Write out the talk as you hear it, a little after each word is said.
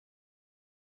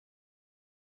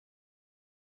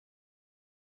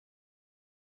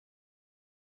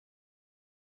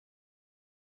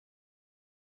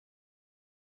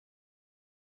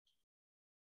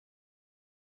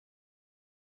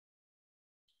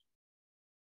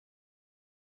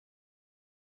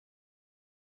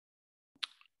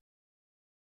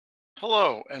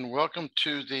Hello, and welcome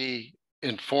to the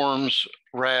Informs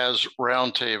RAS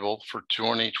Roundtable for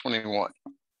 2021.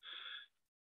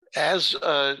 As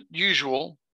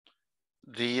usual,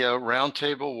 the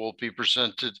roundtable will be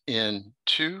presented in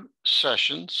two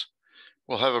sessions.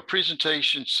 We'll have a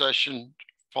presentation session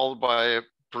followed by a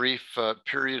brief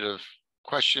period of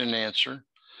question and answer.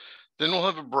 Then we'll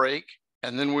have a break,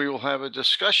 and then we will have a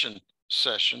discussion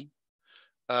session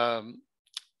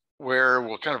where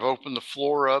we'll kind of open the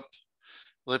floor up,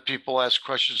 let people ask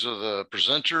questions of the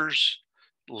presenters,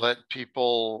 let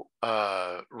people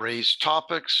raise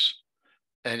topics,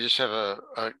 and just have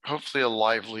hopefully a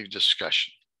lively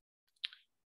discussion.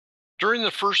 During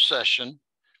the first session,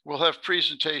 we'll have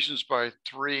presentations by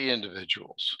three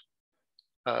individuals.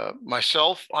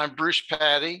 Myself, I'm Bruce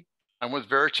Patty. I'm with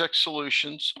Veritech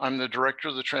Solutions. I'm the director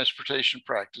of the transportation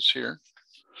practice here.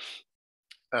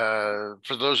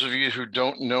 For those of you who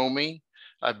don't know me,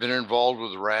 I've been involved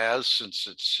with RAS since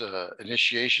its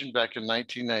initiation back in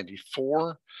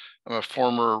 1994. I'm a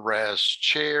former RAS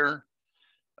chair.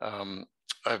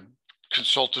 I've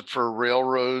consulted for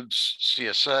railroads,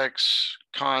 CSX,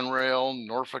 Conrail,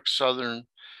 Norfolk Southern,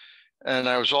 and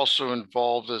I was also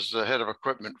involved as the head of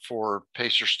equipment for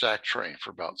Pacer Stack Train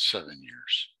for about 7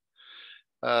 years.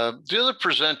 The other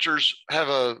presenters have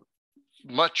a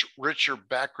much richer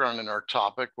background in our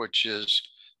topic, which is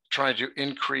trying to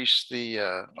increase the,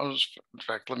 in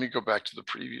fact, let me go back to the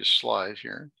previous slide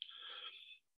here.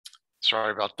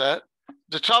 Sorry about that.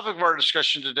 The topic of our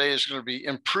discussion today is going to be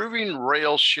improving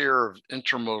rail share of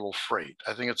intermodal freight.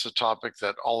 I think it's a topic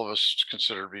that all of us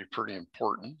consider to be pretty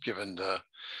important given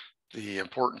the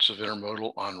importance of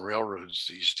intermodal on railroads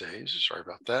these days. Sorry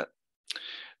about that.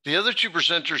 The other two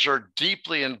presenters are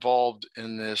deeply involved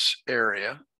in this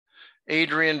area.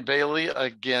 Adrienne Bailey,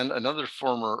 again, another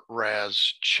former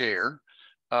RAS chair.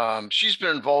 She's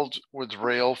been involved with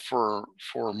rail for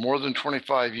more than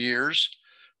 25 years,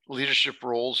 leadership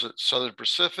roles at Southern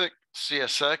Pacific,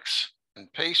 CSX,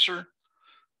 and Pacer.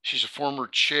 She's a former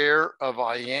chair of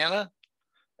IANA,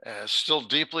 still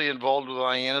deeply involved with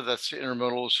IANA, that's the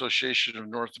Intermodal Association of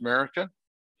North America.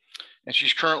 And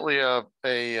she's currently a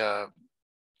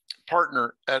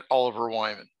partner at Oliver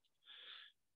Wyman.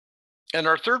 And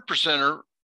our third presenter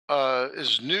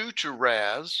is new to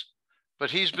RAS, but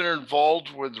he's been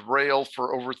involved with rail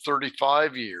for over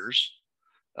 35 years.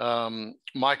 Michael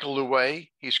Louay,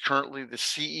 he's currently the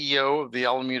CEO of the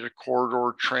Alameda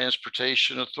Corridor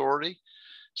Transportation Authority.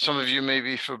 Some of you may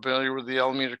be familiar with the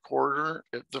Alameda Corridor.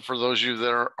 For those of you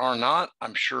that are not,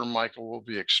 I'm sure Michael will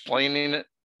be explaining it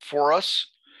for us.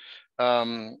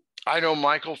 I know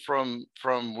Michael from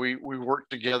we worked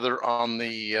together on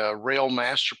the rail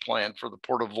master plan for the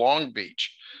Port of Long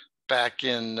Beach back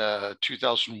in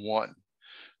 2001.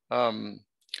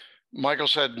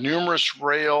 Michael's had numerous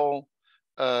rail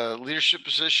leadership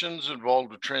positions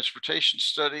involved with transportation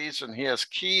studies, and he has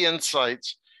key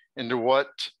insights into what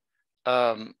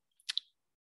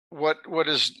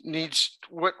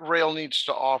rail needs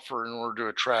to offer in order to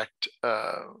attract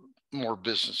more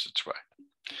business its way.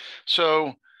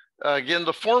 So again,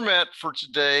 the format for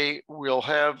today, we'll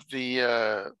have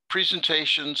the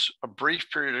presentations, a brief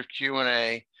period of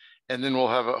Q&A, and then we'll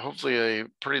have hopefully a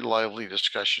pretty lively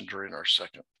discussion during our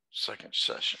second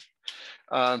session.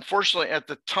 Unfortunately, at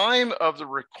the time of the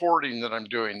recording that I'm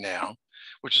doing now,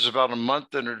 which is about a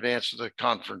month in advance of the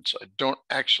conference, I don't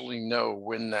actually know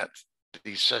when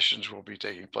these sessions will be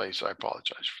taking place. I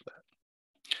apologize for that.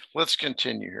 Let's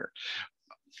continue here.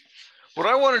 What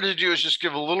I wanted to do is just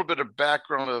give a little bit of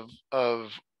background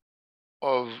of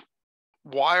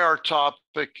why our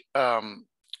topic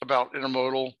about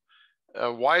intermodal,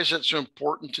 why is it so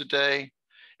important today?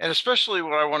 And especially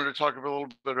what I wanted to talk a little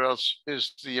bit about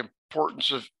is the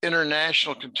importance of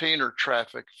international container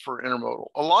traffic for intermodal.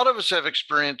 A lot of us have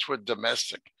experience with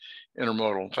domestic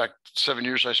intermodal. In fact, 7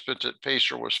 years I spent at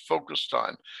Pacer was focused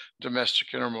on domestic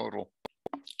intermodal.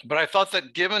 But I thought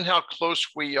that given how close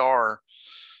we are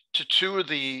to two of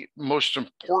the most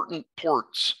important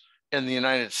ports in the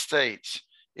United States,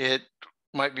 it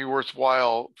might be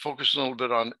worthwhile focusing a little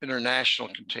bit on international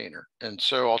container. And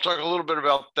so I'll talk a little bit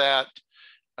about that.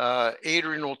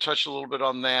 Adrienne will touch a little bit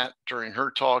on that during her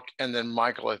talk. And then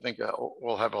Michael, I think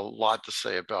will have a lot to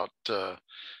say about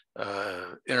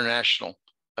international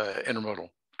intermodal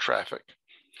traffic.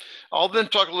 I'll then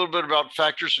talk a little bit about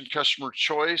factors in customer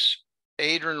choice.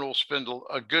 Adrienne will spend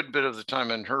a good bit of the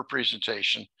time in her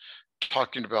presentation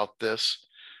talking about this.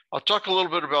 I'll talk a little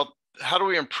bit about how do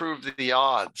we improve the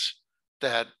odds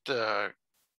that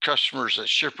customers, that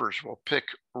shippers will pick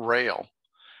rail.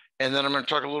 And then I'm going to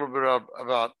talk a little bit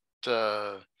about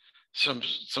some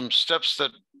steps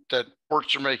that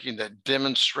ports are making that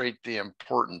demonstrate the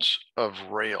importance of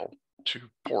rail to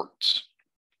ports.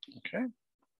 Okay.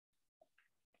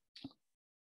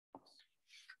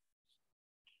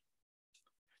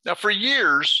 Now, for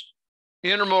years,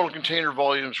 intermodal container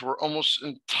volumes were almost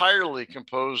entirely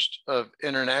composed of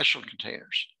international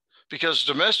containers because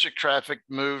domestic traffic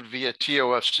moved via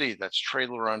TOFC, that's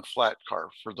trailer on flat car,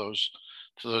 for those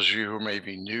of you who may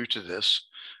be new to this.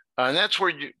 And that's where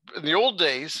in the old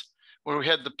days, when we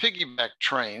had the piggyback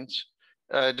trains,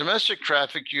 domestic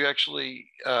traffic, you actually,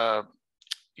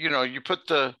 you put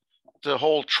the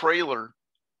whole trailer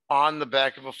on the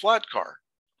back of a flat car.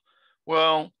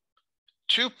 Well,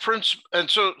 and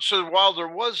so while there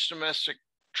was domestic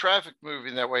traffic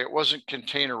moving that way, it wasn't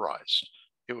containerized.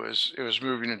 It was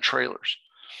moving in trailers.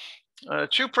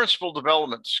 Two principal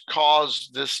developments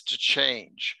caused this to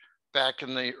change back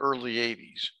in the early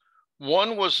 80s.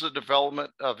 One was the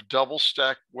development of double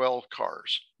stack well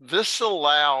cars. This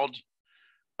allowed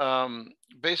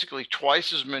basically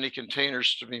twice as many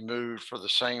containers to be moved for the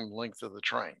same length of the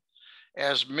train.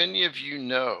 As many of you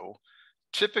know,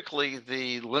 typically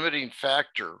the limiting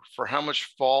factor for how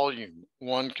much volume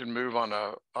one can move on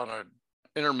an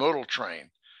intermodal train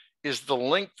is the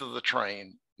length of the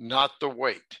train, not the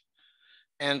weight.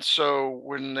 And so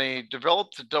when they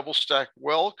developed the double stack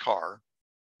well car,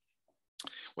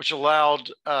 which allowed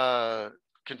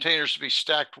containers to be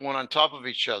stacked one on top of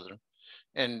each other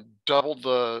and doubled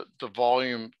the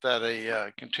volume that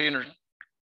a container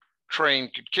train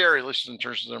could carry, at least in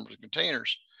terms of the number of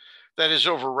containers, that is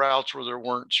over routes where there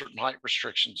weren't certain height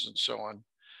restrictions and so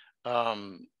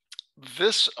on.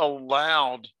 This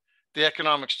allowed the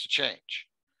economics to change.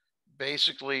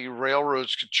 Basically,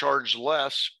 railroads could charge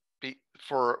less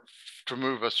to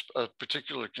move a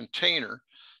particular container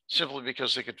simply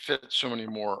because they could fit so many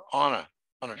more on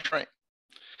a train.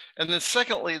 And then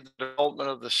secondly, the development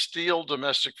of the steel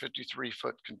domestic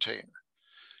 53-foot container.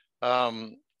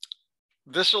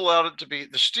 This allowed it to be,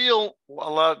 the steel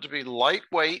allowed it to be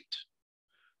lightweight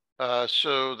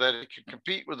so that it could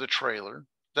compete with the trailer.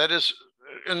 That is,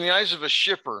 in the eyes of a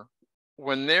shipper,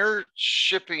 when they're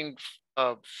shipping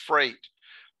freight,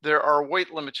 there are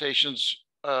weight limitations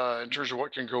in terms of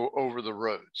what can go over the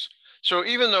roads. So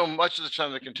even though much of the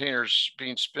time the container is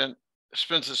being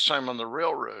spends its time on the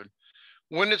railroad,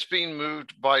 when it's being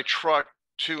moved by truck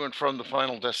to and from the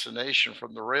final destination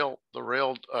from the rail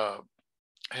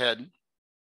head,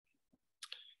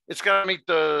 it's got to meet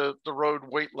the road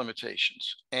weight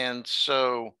limitations. And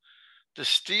so the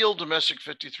steel domestic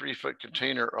 53-foot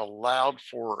container allowed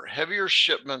for heavier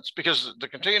shipments because the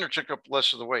container took up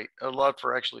less of the weight, allowed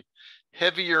for actually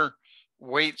heavier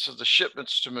weights of the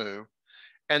shipments to move.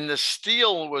 And the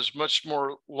steel was much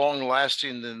more long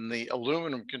lasting than the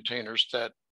aluminum containers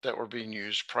that were being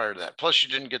used prior to that. Plus, you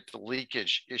didn't get the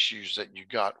leakage issues that you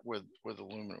got with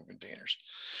aluminum containers.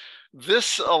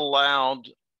 This allowed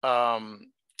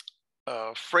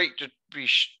freight to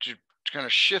kind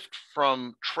of shift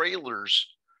from trailers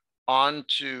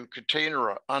onto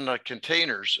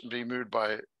containers and be moved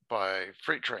by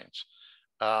freight trains,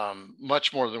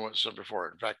 much more than what was done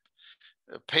before. In fact,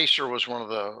 Pacer was one of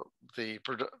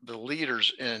the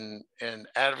leaders in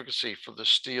advocacy for the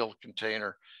steel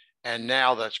container, and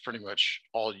now that's pretty much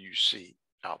all you see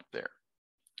out there.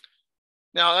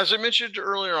 Now, as I mentioned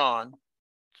earlier on,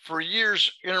 for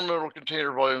years, intermodal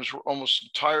container volumes were almost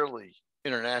entirely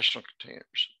international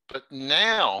containers, but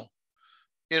now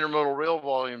intermodal rail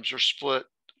volumes are split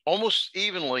almost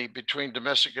evenly between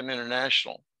domestic and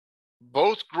international.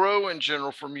 Both grow in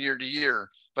general from year to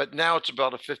year, but now it's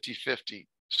about a 50-50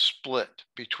 split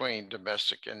between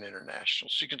domestic and international.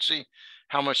 So you can see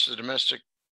how much the domestic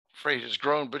freight has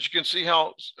grown, but you can see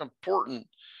how important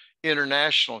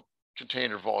international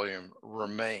container volume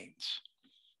remains.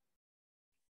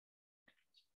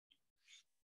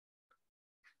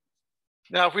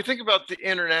 Now, if we think about the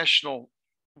international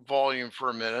volume for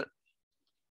a minute,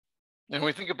 and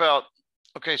we think about,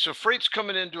 okay, so freight's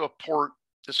coming into a port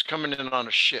that's coming in on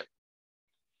a ship.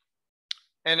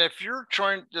 And if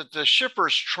the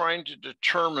shipper's trying to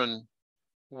determine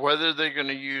whether they're going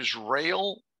to use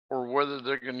rail or whether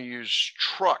they're going to use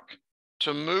truck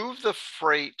to move the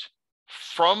freight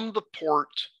from the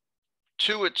port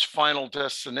to its final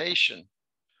destination,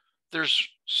 there's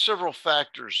several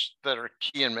factors that are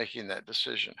key in making that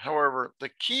decision. However, the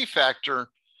key factor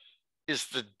is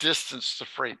the distance the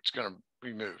freight's going to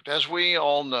be moved. As we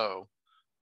all know,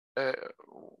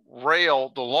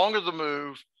 rail, the longer the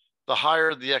move, the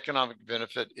higher the economic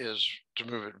benefit is to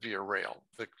move it via rail.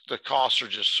 The costs are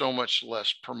just so much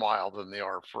less per mile than they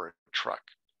are for a truck.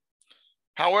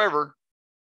 However,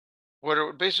 what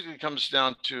it basically comes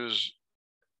down to is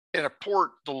in a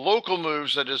port, the local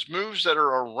moves, that is moves that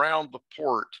are around the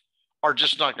port, are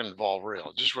just not going to involve rail.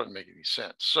 It just wouldn't make any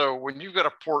sense. So when you've got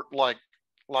a port like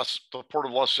the port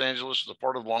of Los Angeles, the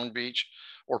port of Long Beach,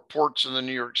 or ports in the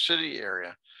New York City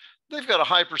area, they've got a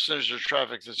high percentage of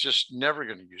traffic that's just never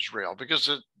going to use rail because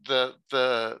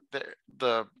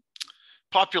the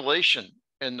population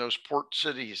in those port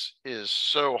cities is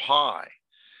so high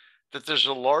that there's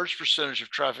a large percentage of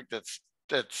traffic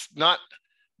that's not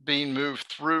being moved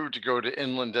through to go to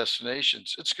inland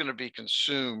destinations. It's going to be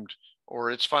consumed,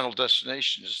 or its final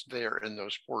destination is there in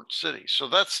those port cities. So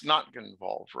that's not going to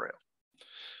involve rail.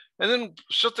 And then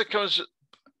something comes,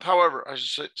 however, I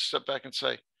should step back and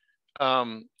say,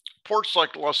 ports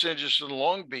like Los Angeles and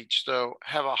Long Beach, though,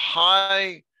 have a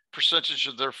high percentage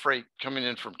of their freight coming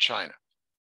in from China.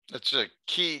 That's a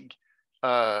key,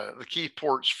 the key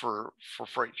ports for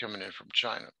freight coming in from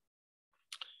China.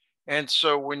 And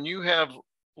so when you have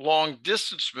long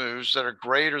distance moves that are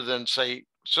greater than, say,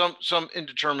 some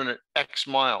indeterminate X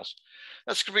miles,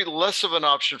 that's going to be less of an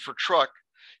option for truck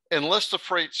unless the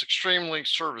freight's extremely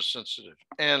service sensitive.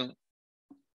 And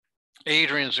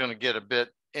Adrian's going to get a bit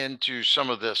into some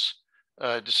of this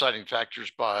deciding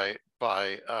factors by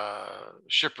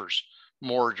shippers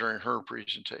more during her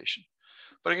presentation.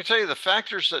 But I can tell you the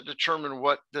factors that determine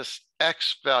what this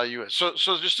X value is. So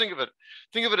just think of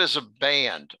it as a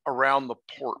band around the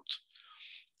port.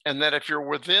 And that if you're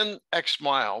within X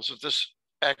miles, if this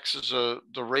X is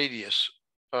the radius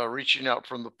reaching out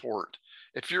from the port,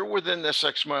 if you're within this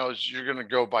X miles, you're going to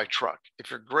go by truck. If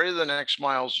you're greater than X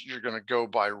miles, you're going to go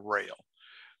by rail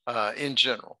in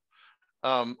general.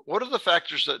 What are the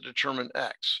factors that determine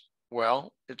X?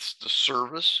 Well, it's the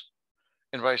service,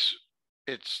 and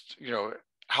it's,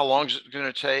 how long is it going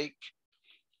to take?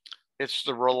 It's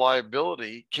the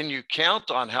reliability. Can you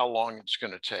count on how long it's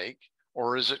going to take?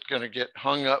 Or is it going to get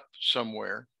hung up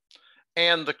somewhere?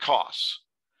 And the costs.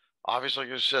 Obviously,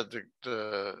 like I said,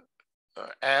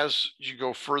 as you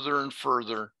go further and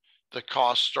further, the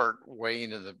costs start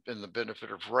weighing in the benefit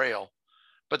of rail.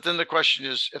 But then the question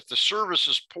is, if the service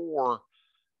is poor,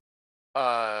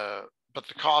 but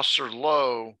the costs are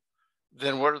low,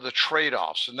 then what are the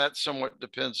trade-offs? And that somewhat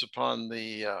depends upon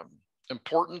the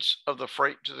importance of the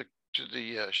freight to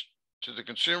the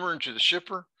consumer and to the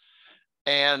shipper,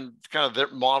 and kind of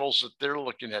their models that they're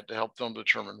looking at to help them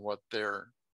determine what their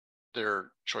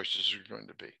choices are going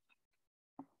to be.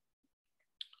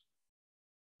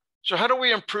 So how do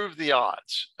we improve the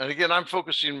odds? And again, I'm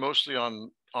focusing mostly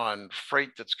on freight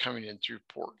that's coming in through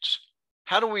ports.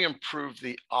 How do we improve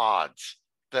the odds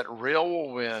that rail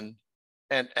will win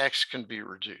and X can be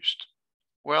reduced?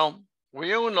 Well,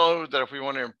 we all know that if we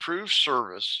want to improve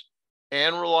service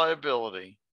and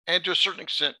reliability, and to a certain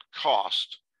extent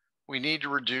cost, we need to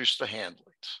reduce the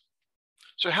handlings.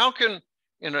 So how can,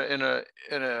 in a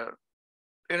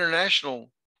international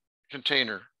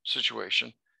container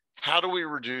situation, how do we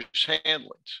reduce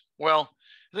handlings? Well,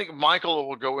 I think Michael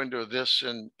will go into this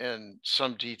in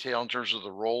some detail in terms of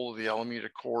the role of the Alameda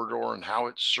Corridor and how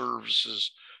it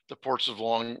services the ports of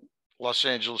Los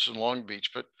Angeles and Long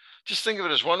Beach. But just think of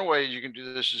it as one way you can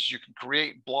do this is you can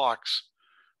create blocks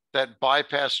that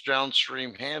bypass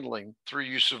downstream handling through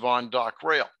use of on-dock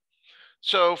rail.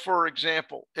 So for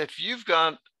example, if you've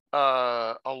got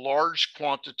a large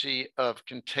quantity of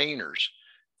containers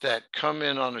that come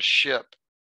in on a ship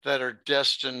that are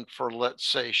destined for, let's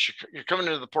say, you're coming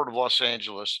into the port of Los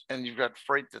Angeles and you've got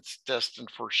freight that's destined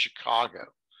for Chicago,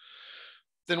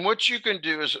 then what you can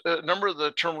do is a number of the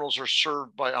terminals are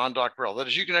served by on-dock rail. That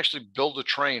is, you can actually build a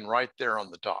train right there on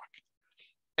the dock.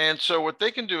 And so what they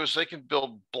can do is they can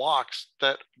build blocks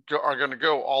that are going to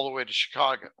go all the way to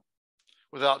Chicago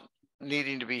without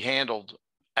needing to be handled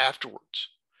afterwards.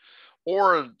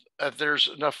 Or if there's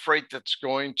enough freight that's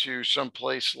going to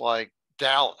someplace like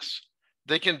Dallas,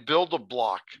 they can build a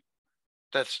block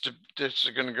that's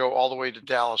going to go all the way to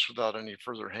Dallas without any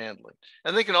further handling.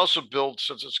 And they can also build,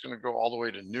 since it's going to go all the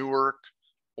way to Newark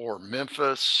or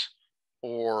Memphis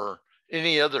or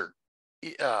any other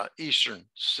eastern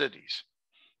cities.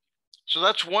 So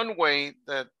that's one way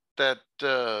that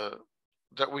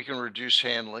we can reduce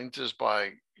handlings, is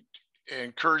by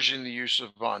encouraging the use of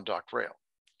on-dock rail.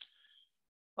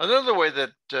 Another way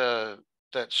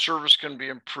that service can be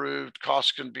improved,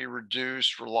 costs can be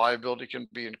reduced, reliability can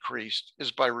be increased,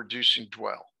 is by reducing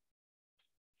dwell.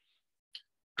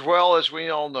 Dwell, as we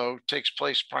all know, takes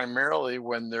place primarily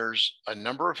when there's a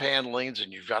number of handlings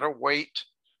and you've got to wait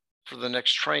for the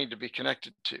next train to be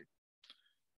connected to.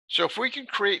 So if we can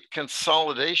create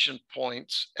consolidation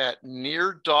points at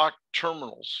near dock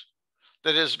terminals,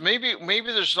 that is, maybe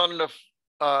there's not enough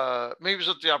maybe there's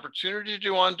not the opportunity to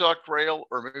do on dock rail,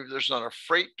 or maybe there's not a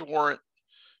freight to warrant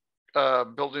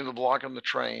building the block on the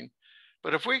train.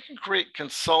 But if we can create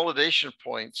consolidation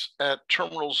points at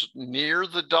terminals near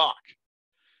the dock,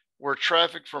 where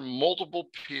traffic from multiple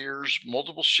piers,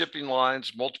 multiple shipping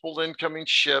lines, multiple incoming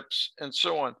ships, and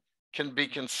so on can be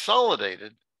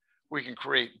consolidated, we can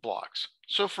create blocks.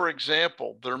 So for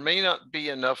example, there may not be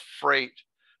enough freight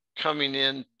coming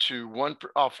in to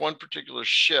off one particular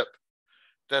ship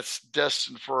that's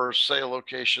destined for, say, a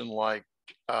location like,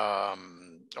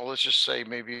 let's just say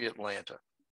maybe Atlanta.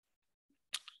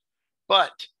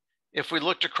 But if we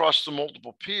looked across the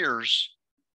multiple piers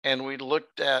and we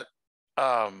looked at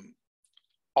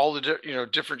all the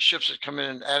different ships that come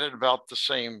in at about the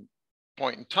same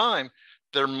point in time,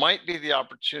 there might be the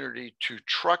opportunity to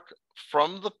truck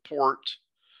from the port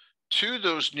to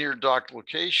those near dock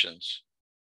locations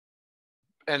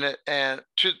and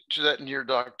to that near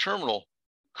dock terminal,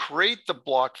 create the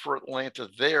block for Atlanta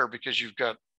there, because you've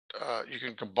got you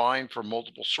can combine for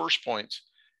multiple source points,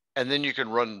 and then you can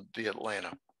run the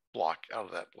Atlanta block out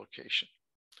of that location.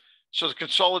 So the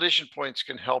consolidation points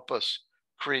can help us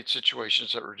create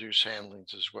situations that reduce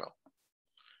handlings as well.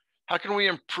 How can we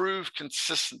improve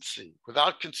consistency?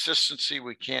 Without consistency,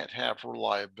 we can't have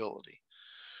reliability.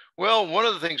 Well, one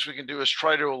of the things we can do is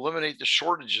try to eliminate the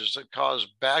shortages that cause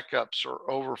backups or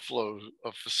overflow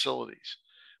of facilities.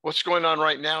 What's going on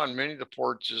right now in many of the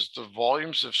ports is the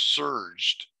volumes have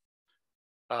surged,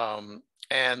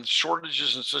 and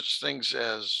shortages in such things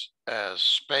as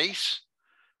space,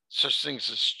 such things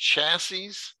as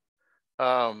chassis,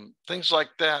 things like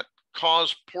that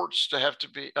cause ports to have to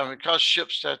be, cause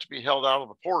ships to have to be held out of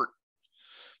the port,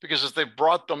 because if they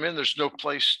brought them in, there's no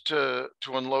place to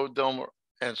unload them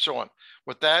and so on.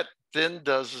 What that then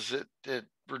does is it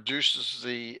reduces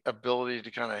the ability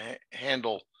to kind of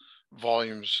handle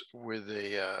volumes with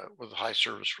a high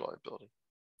service reliability.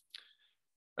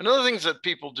 Another things that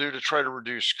people do to try to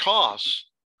reduce costs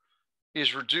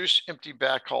is reduce empty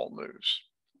backhaul moves.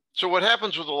 So what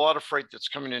happens with a lot of freight that's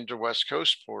coming into West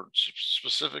Coast ports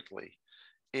specifically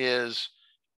is,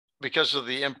 because of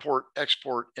the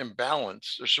import-export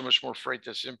imbalance, there's so much more freight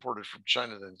that's imported from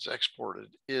China than is exported,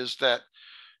 is that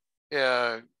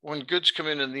when goods come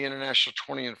in the international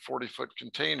 20 and 40-foot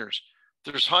containers,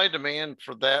 there's high demand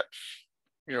for that,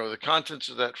 the contents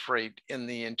of that freight in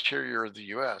the interior of the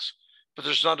US, but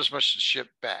there's not as much to ship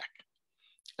back.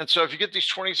 And so if you get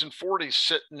these 20s and 40s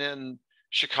sitting in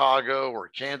Chicago or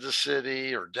Kansas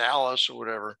City or Dallas or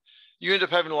whatever, you end up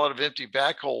having a lot of empty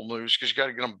backhaul moves, because you got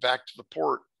to get them back to the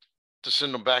port to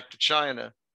send them back to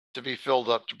China to be filled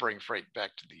up to bring freight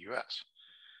back to the US.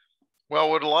 Well,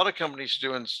 what a lot of companies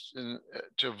do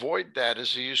to avoid that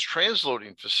is they use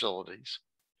transloading facilities.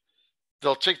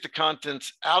 They'll take the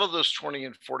contents out of those 20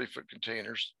 and 40-foot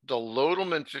containers, they'll load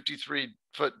them in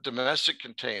 53-foot domestic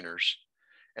containers,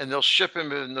 and they'll ship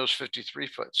them in those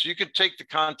 53-foot. So you can take the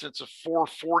contents of 4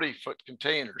 40-foot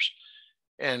containers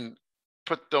and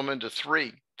put them into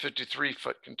 3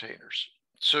 53-foot containers.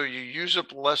 So you use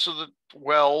up less of the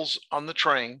wells on the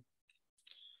train.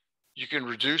 You can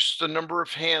reduce the number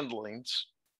of handlings.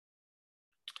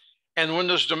 And when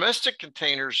those domestic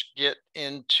containers get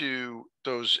into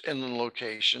those inland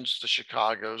locations, the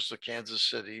Chicagos, the Kansas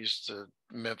Cities, the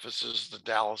Memphises, the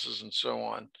Dallases, and so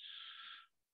on,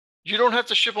 you don't have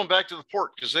to ship them back to the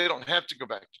port, because they don't have to go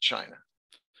back to China.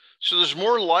 So there's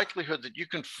more likelihood that you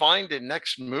can find a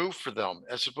next move for them,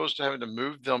 as opposed to having to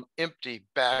move them empty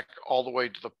back all the way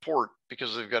to the port,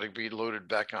 because they've got to be loaded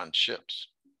back on ships.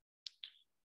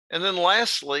 And then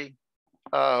lastly,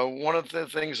 one of the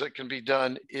things that can be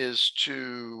done is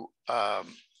to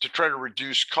try to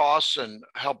reduce costs and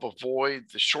help avoid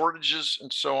the shortages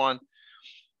and so on,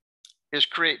 is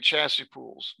create chassis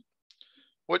pools.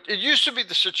 What it used to be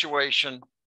the situation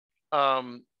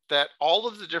that all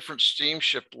of the different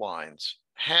steamship lines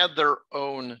had their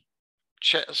own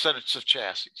sets of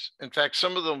chassis. In fact,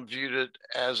 some of them viewed it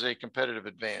as a competitive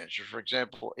advantage. For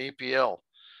example, APL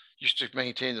used to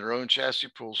maintain their own chassis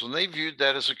pools, and they viewed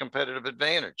that as a competitive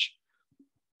advantage.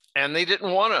 And they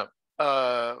didn't want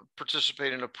to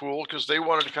participate in a pool, because they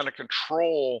wanted to kind of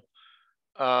control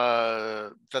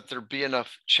that there be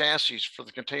enough chassis for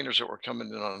the containers that were coming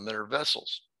in on their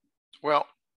vessels. Well,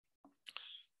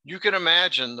 you can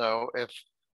imagine, though,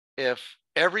 if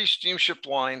every steamship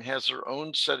line has their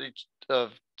own sets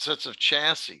of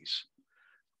chassis,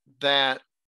 that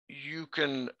you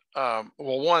can, well,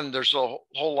 one, there's a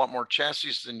whole lot more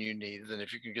chassis than you need, than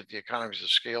if you can get the economies of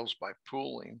scales by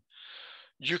pooling.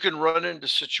 You can run into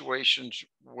situations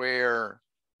where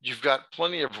you've got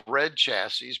plenty of red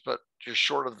chassis, but you're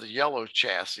short of the yellow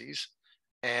chassis.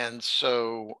 And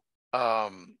so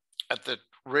at the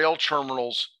rail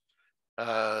terminals,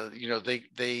 you know,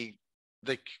 they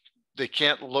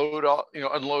can't load all, you know,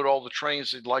 unload all the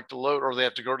trains they'd like to load, or they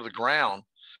have to go to the ground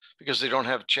because they don't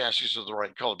have chassis of the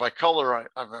right color. By color,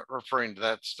 I'm referring to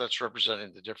that's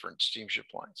representing the different steamship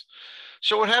lines.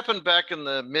 So what happened back in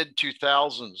the mid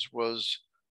 2000s was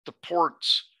the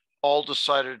ports all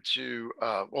decided to,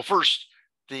 well, first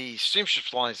the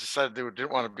steamship lines decided they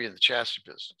didn't want to be in the chassis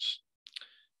business.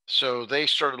 So they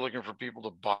started looking for people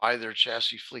to buy their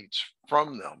chassis fleets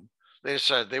from them. They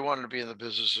decided they wanted to be in the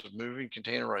business of moving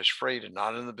containerized freight and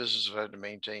not in the business of having to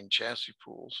maintain chassis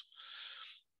pools.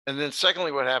 And then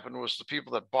secondly, what happened was the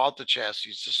people that bought the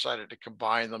chassis decided to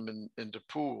combine them into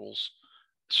pools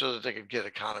so that they could get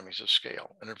economies of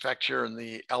scale. And in fact, here in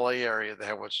the LA area, they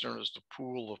have what's known as the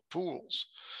pool of pools,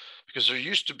 because there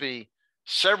used to be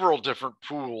several different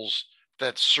pools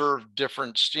that served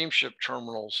different steamship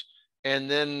terminals.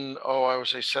 And then, I would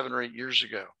say 7 or 8 years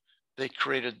ago, they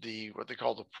created what they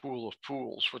call the pool of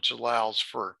pools, which allows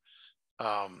for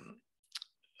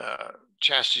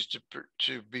chassis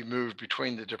to be moved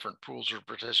between the different pools or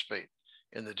participate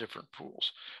in the different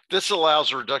pools. This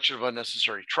allows a reduction of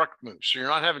unnecessary truck moves. So you're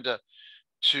not having to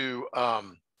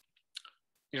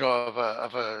you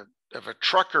know, if a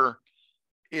trucker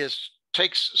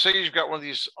say you've got one of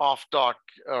these off dock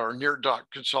or near dock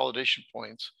consolidation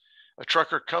points, a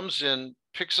trucker comes in,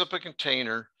 picks up a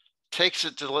container, takes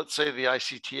it to, let's say, the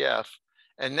ICTF,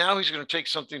 and now he's going to take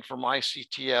something from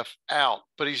ICTF out,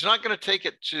 but he's not going to take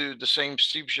it to the same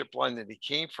steamship line that he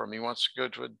came from. He wants to go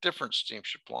to a different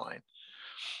steamship line.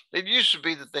 It used to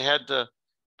be that they had to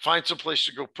find some place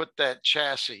to go put that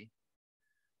chassis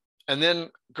and then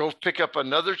go pick up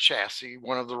another chassis,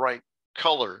 one of the right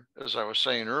color, as I was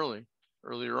saying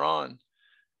earlier on,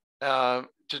 to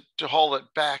haul it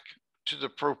back to the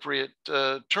appropriate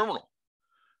terminal.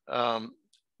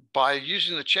 By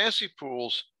using the chassis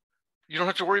pools, you don't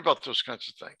have to worry about those kinds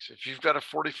of things. If you've got a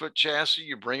 40-foot chassis,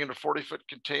 you bring in a 40-foot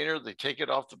container, they take it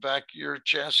off the back of your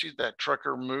chassis, that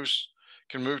trucker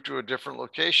can move to a different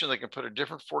location. They can put a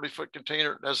different 40-foot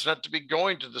container. It doesn't have to be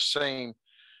going to the same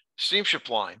steamship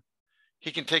line.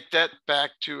 He can take that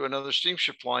back to another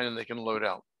steamship line and they can load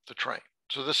out the train.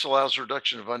 So this allows a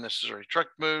reduction of unnecessary truck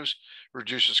moves,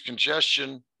 reduces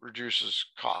congestion, reduces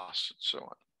costs, and so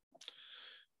on.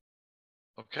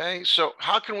 Okay, so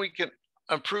how can we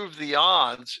improve the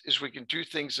odds? Is we can do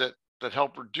things that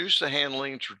help reduce the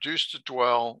handling, reduce the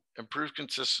dwell, improve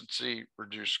consistency,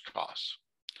 reduce costs.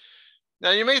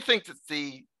 Now, you may think that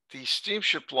the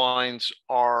steamship lines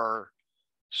are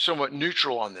somewhat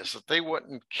neutral on this, that they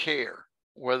wouldn't care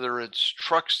whether it's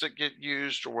trucks that get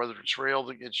used or whether it's rail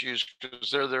that gets used,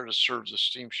 because they're there to serve the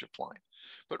steamship line.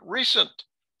 But recent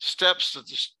steps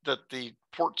that the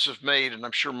ports have made, and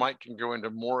I'm sure Mike can go into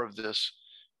more of this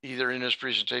either in his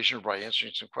presentation or by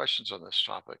answering some questions on this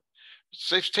topic.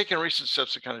 So they've taken recent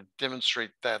steps to kind of demonstrate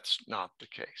that's not the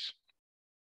case.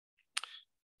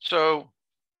 So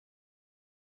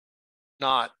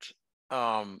not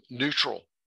neutral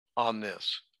on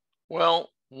this. Well,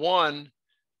 one,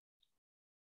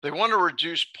 they want to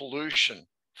reduce pollution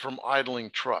from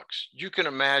idling trucks. You can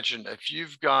imagine if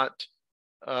you've got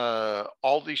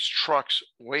all these trucks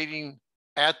waiting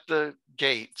at the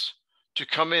gates to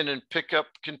come in and pick up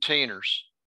containers,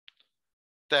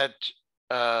 that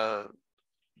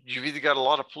you've either got a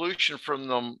lot of pollution from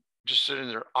them just sitting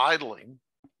there idling,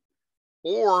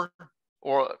 or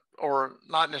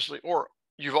not necessarily, or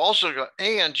you've also got,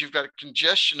 and you've got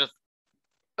congestion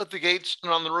at the gates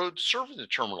and on the road serving the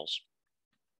terminals.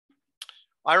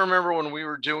 I remember when we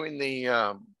were doing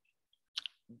the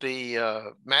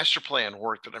master plan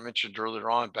work that I mentioned earlier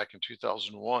on back in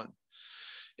 2001.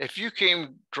 If you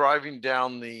came driving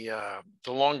down the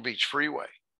Long Beach Freeway,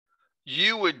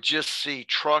 you would just see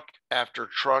truck after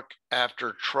truck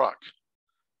after truck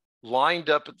lined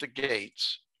up at the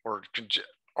gates or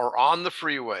on the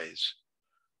freeways,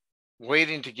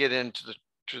 waiting to get into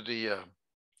the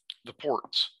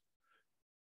ports.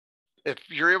 If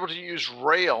you're able to use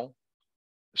rail,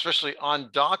 especially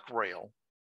on dock rail,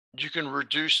 you can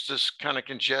reduce this kind of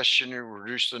congestion and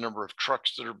reduce the number of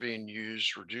trucks that are being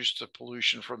used, reduce the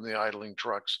pollution from the idling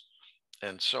trucks,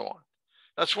 and so on.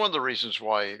 That's one of the reasons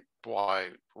why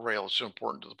rail is so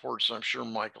important to the ports. And I'm sure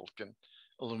Michael can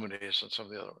illuminate us on some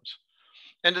of the other ones.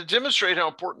 And to demonstrate how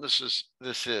important this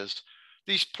is,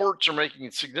 these ports are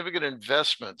making significant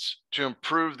investments to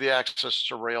improve the access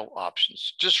to rail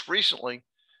options. Just recently,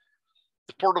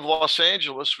 the Port of Los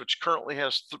Angeles, which currently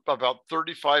has about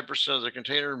 35% of the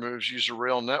container moves use a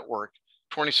rail network,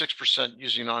 26%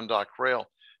 using on-dock rail,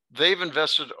 They've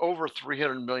invested over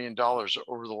 $300 million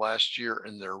over the last year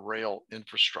in their rail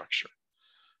infrastructure.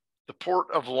 The Port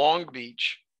of Long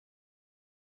Beach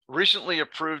recently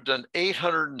approved an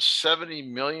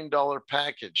 $870 million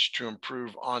package to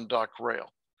improve on-dock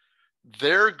rail.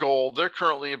 Their goal, they're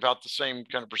currently about the same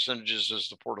kind of percentages as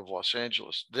the Port of Los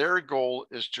Angeles. Their goal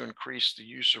is to increase the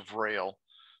use of rail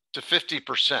to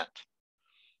 50%.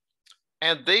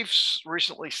 And they've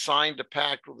recently signed a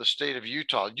pact with the state of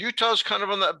Utah. Utah's kind of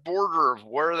on that border of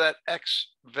where that X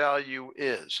value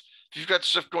is. If you've got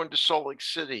stuff going to Salt Lake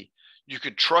City, you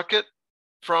could truck it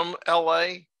from LA,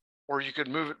 or you could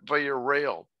move it via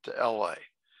rail to LA.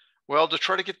 Well, to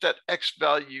try to get that X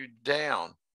value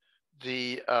down,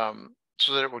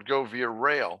 so that it would go via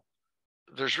rail,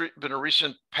 there's been a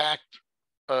recent pact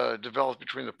developed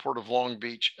between the Port of Long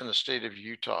Beach and the state of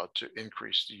Utah to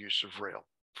increase the use of rail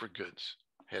for goods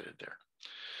headed there.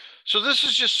 So this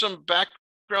is just some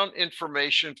background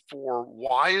information for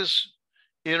why is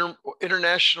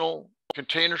international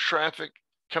container traffic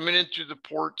coming into the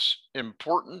ports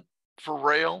important for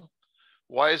rail?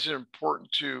 Why is it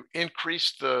important to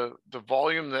increase the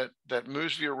volume that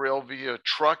moves via rail via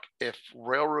truck if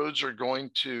railroads are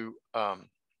going to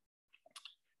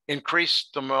increase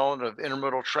the amount of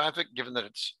intermodal traffic, given that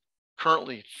it's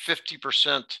currently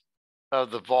 50%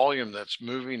 of the volume that's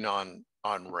moving on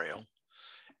rail?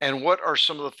 And what are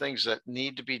some of the things that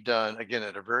need to be done, again,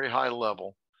 at a very high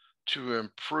level, to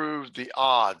improve the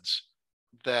odds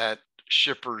that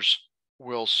shippers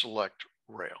will select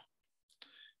rail?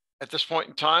 At this point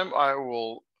in time, I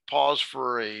will pause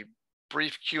for a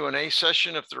brief Q&A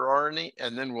session if there are any,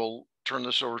 and then we'll turn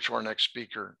this over to our next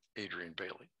speaker, Adrian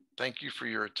Bailey. Thank you for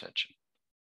your attention.